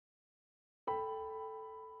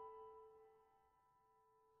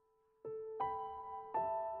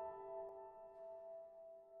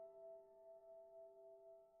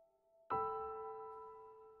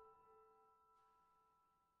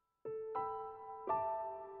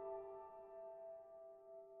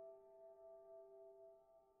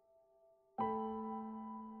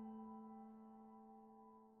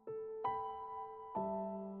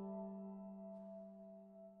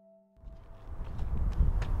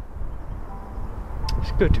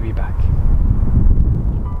It's good to be back.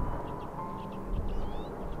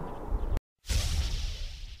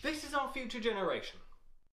 This is our future generation.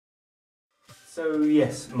 So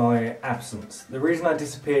yes, my absence. The reason I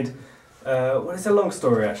disappeared, well, it's a long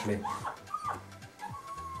story actually.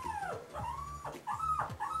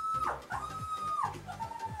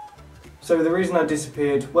 So the reason I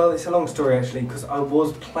disappeared, well, it's a long story actually, because I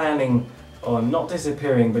was planning on not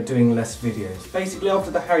disappearing but doing less videos. Basically after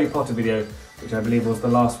the Harry Potter video, which I believe was the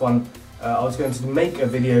last one, I was going to make a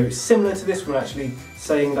video similar to this one actually,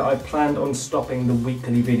 saying that I planned on stopping the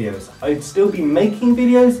weekly videos. I'd still be making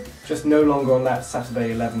videos, just no longer on that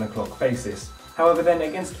Saturday 11 o'clock basis. However then,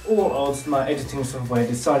 against all odds, my editing software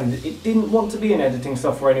decided that it didn't want to be an editing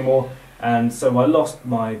software anymore, and so I lost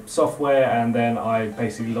my software, and then I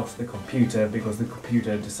basically lost the computer because the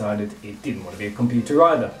computer decided it didn't want to be a computer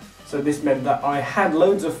either. So this meant that I had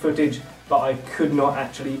loads of footage, but I could not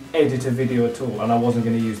actually edit a video at all, and I wasn't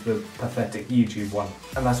going to use the pathetic YouTube one.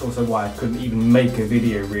 And that's also why I couldn't even make a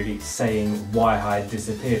video really saying why I had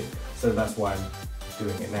disappeared, so that's why I'm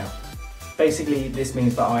doing it now. Basically this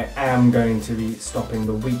means that I am going to be stopping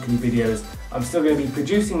the weekly videos. I'm still going to be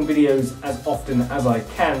producing videos as often as I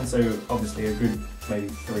can, so obviously a good maybe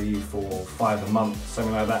 3, 4, 5 a month,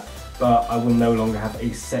 something like that. But I will no longer have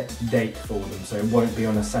a set date for them, so it won't be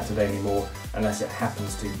on a Saturday anymore unless it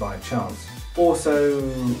happens to by chance. Also,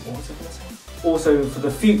 what was I going to say? Also, for the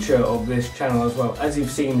future of this channel as well, as you've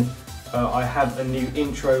seen, I have a new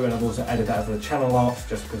intro, and I've also added that as a channel art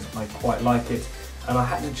just because I quite like it. And I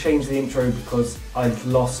had to change the intro because I'd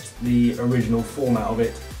lost the original format of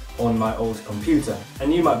it on my old computer.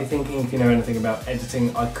 And you might be thinking, if you know anything about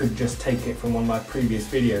editing, I could just take it from one of my previous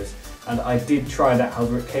videos. And I did try that,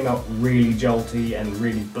 however it came out really jolty and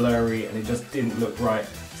really blurry, and it just didn't look right.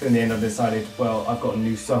 So in the end I decided, well, I've got a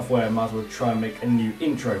new software, I might as well try and make a new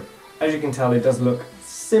intro. As you can tell, it does look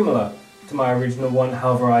similar to my original one,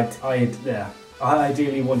 however I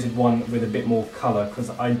ideally wanted one with a bit more colour, because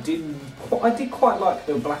I did quite like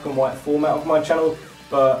the black and white format of my channel,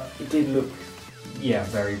 but it did look, yeah,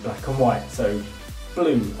 very black and white, so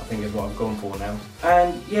blue I think is what I've gone for now.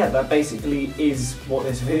 And yeah, that basically is what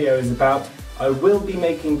this video is about. I will be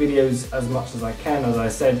making videos as much as I can, as I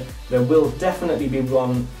said. There will definitely be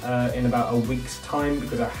one in about a week's time,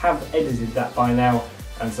 because I have edited that by now,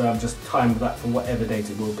 and so I've just timed that for whatever date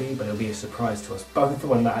it will be, but it'll be a surprise to us both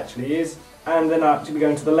when that actually is. And then I'll actually be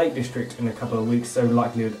going to the Lake District in a couple of weeks, so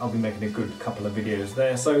likely I'll be making a good couple of videos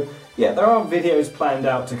there. So yeah, there are videos planned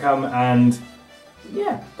out to come, and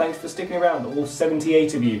yeah, thanks for sticking around, all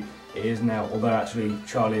 78 of you it is now, although actually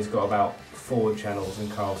Charlie's got about 4 channels and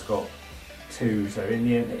Carl's got 2, so in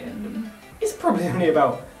the end it's probably only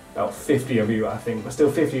about 50 of you I think, but still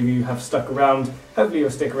 50 of you have stuck around. Hopefully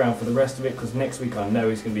you'll stick around for the rest of it, because next week I know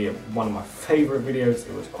is going to be one of my favourite videos.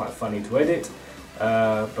 It was quite funny to edit,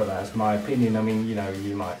 but that's my opinion. I mean, you know,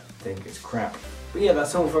 you might think it's crap. But yeah,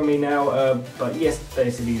 that's all from me now, but yes,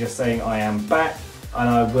 basically just saying I am back, and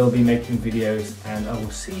I will be making videos, and I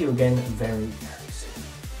will see you again very, very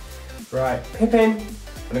soon. Right, Pippin,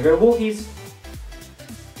 gonna go walkies.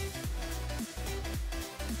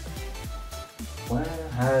 Where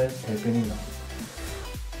has Pippin gone?